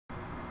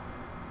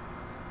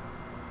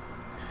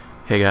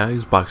Hey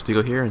guys,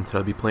 Boxdigo here, and today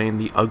I'll be playing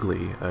The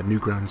Ugly, a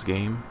Newgrounds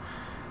game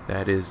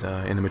that is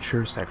in the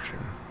mature section.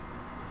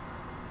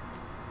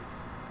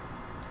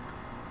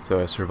 It's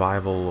a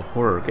survival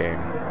horror game.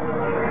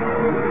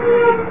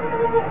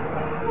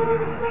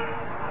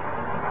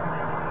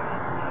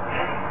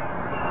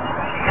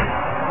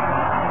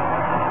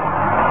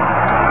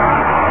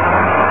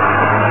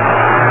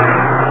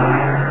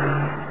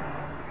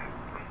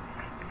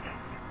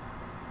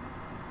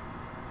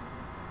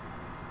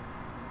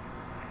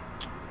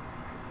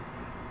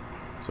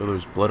 So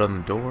there's blood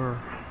on the door,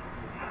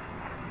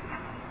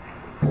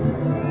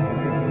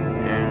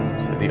 and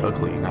The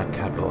Ugly, not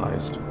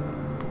capitalized.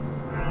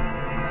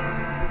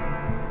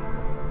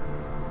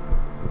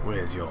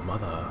 Where's your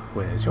mother?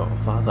 Where's your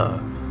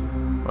father?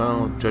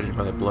 Well, judging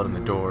by the blood on the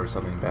door,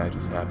 something bad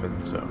just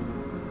happened, so...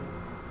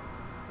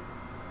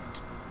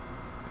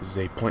 This is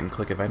a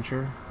point-and-click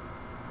adventure.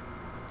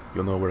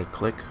 You'll know where to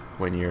click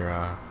when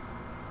your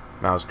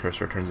mouse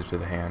cursor turns into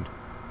the hand.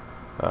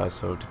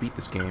 So to beat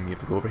this game, you have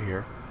to go over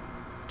here,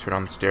 turn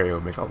on the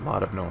stereo, make a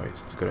lot of noise.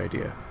 It's a good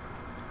idea.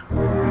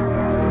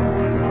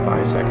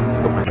 5 seconds,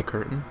 go behind the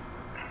curtain.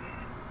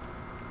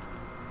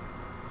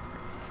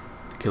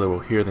 The killer will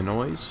hear the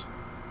noise,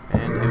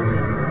 and it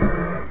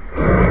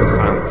will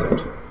silence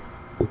it.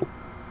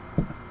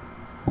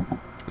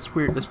 It's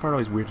weird. This part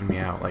always weirded me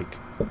out. Like,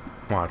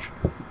 watch.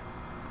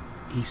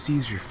 He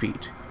sees your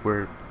feet.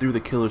 We're through the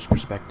killer's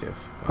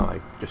perspective. Well, I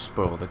just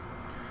spoiled it.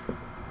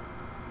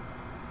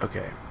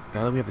 Okay,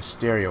 now that we have the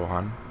stereo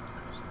on,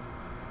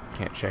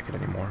 can't check it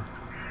anymore.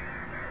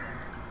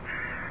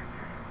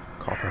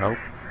 Call for help.